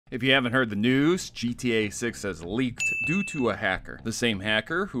If you haven't heard the news, GTA6 has leaked due to a hacker. The same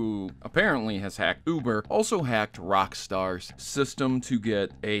hacker who apparently has hacked Uber also hacked Rockstar's system to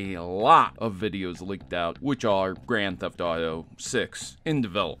get a lot of videos leaked out, which are Grand Theft Auto 6 in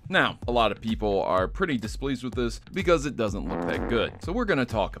development. Now, a lot of people are pretty displeased with this because it doesn't look that good. So we're gonna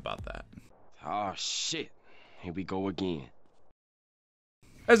talk about that. Oh shit, here we go again.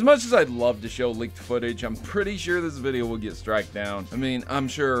 As much as I'd love to show leaked footage, I'm pretty sure this video will get strike down. I mean, I'm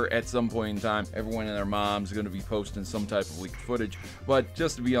sure at some point in time, everyone and their mom's going to be posting some type of leaked footage, but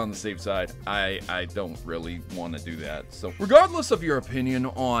just to be on the safe side, I don't really want to do that. So regardless of your opinion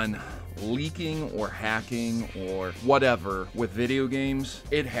on leaking or hacking or whatever with video games,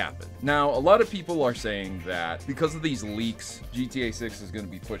 it happened. Now, a lot of people are saying that because of these leaks, GTA 6 is going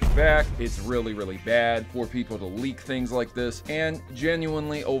to be pushed back. It's really, really bad for people to leak things like this, and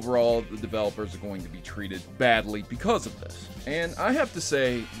genuinely, overall, the developers are going to be treated badly because of this. And I have to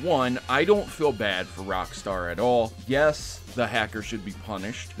say, one, I don't feel bad for Rockstar at all. Yes, the hacker should be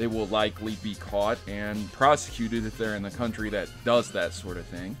punished. They will likely be caught and prosecuted if they're in the country that does that sort of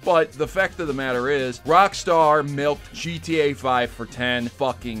thing. But the fact of the matter is, Rockstar milked GTA 5 for 10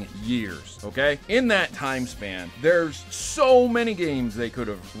 fucking years, okay? In that time span, there's so many games they could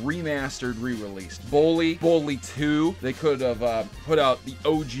have remastered, re-released. Bully 2, they could have put out the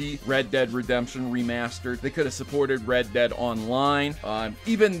OG Red Dead Redemption remastered. They could have supported Red Dead Online.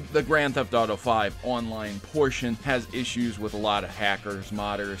 Even the Grand Theft Auto 5 online portion has issues with a lot of hackers,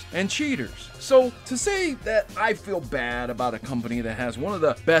 modders, and cheaters. So to say that I feel bad about a company that has one of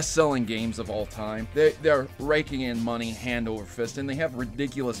the best-selling games of all time, they're raking in money hand over fist, and they have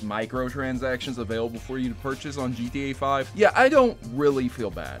ridiculous microtransactions available for you to purchase on GTA 5, yeah, I don't really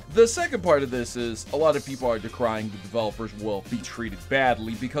feel bad. The second part of this is a lot of people are decrying the developers will be treated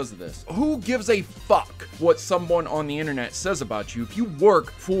badly because of this. Who gives a fuck what someone on the internet says about you if you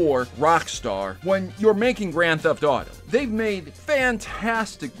work for Rockstar when you're making Grand Theft Auto? They've made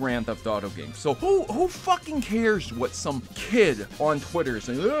fantastic Grand Theft Auto games. So who fucking cares what some kid on Twitter is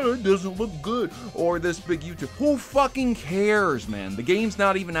saying, oh, it doesn't look good, or this big YouTube? Who fucking cares, man? The game's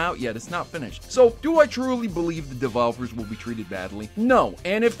not even out yet. It's not finished. So do I truly believe the developers will be treated badly? No.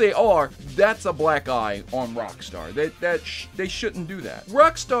 And if they are, that's a black eye on Rockstar. They shouldn't do that.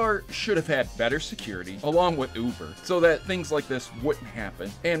 Rockstar should have had better security along with Uber so that things like this wouldn't happen.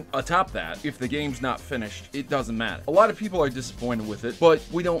 And atop that, if the game's not finished, it doesn't matter. A lot of people are disappointed with it, but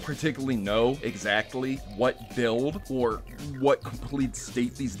we don't particularly know exactly what build or what complete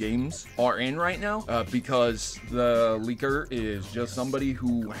state these games are in right now because the leaker is just somebody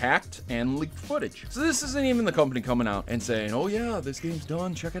who hacked and leaked footage. So this isn't even the company coming out and saying, oh yeah, this game's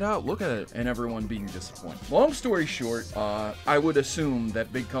done, check it out, look at it, and everyone being disappointed. Long story short, I would assume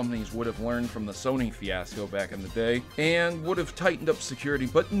that big companies would have learned from the Sony fiasco back in the day and would have tightened up security,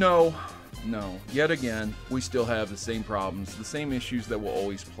 but no, yet again, we still have the same problems, the same issues that will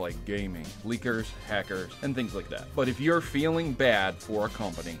always plague gaming. Leakers, hackers, and things like that. But if you're feeling bad for a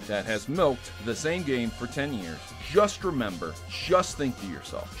company that has milked the same game for 10 years, just remember, just think to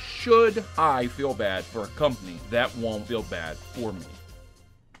yourself, should I feel bad for a company that won't feel bad for me?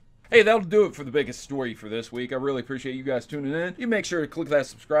 Hey, that'll do it for the biggest story for this week. I really appreciate you guys tuning in. You make sure to click that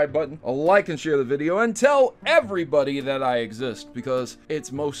subscribe button, like and share the video, and tell everybody that I exist because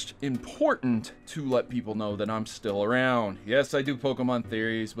it's most important to let people know that I'm still around. Yes, I do Pokemon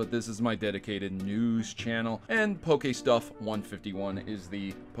theories, but this is my dedicated news channel, and Poke Stuff 151 is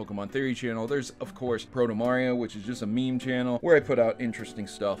the Pokemon theory channel. There's, of course, Proto Mario, which is just a meme channel where I put out interesting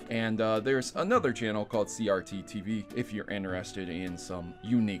stuff, and there's another channel called CRT TV if you're interested in some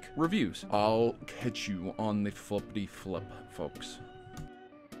unique reviews. I'll catch you on the flippity flip, folks.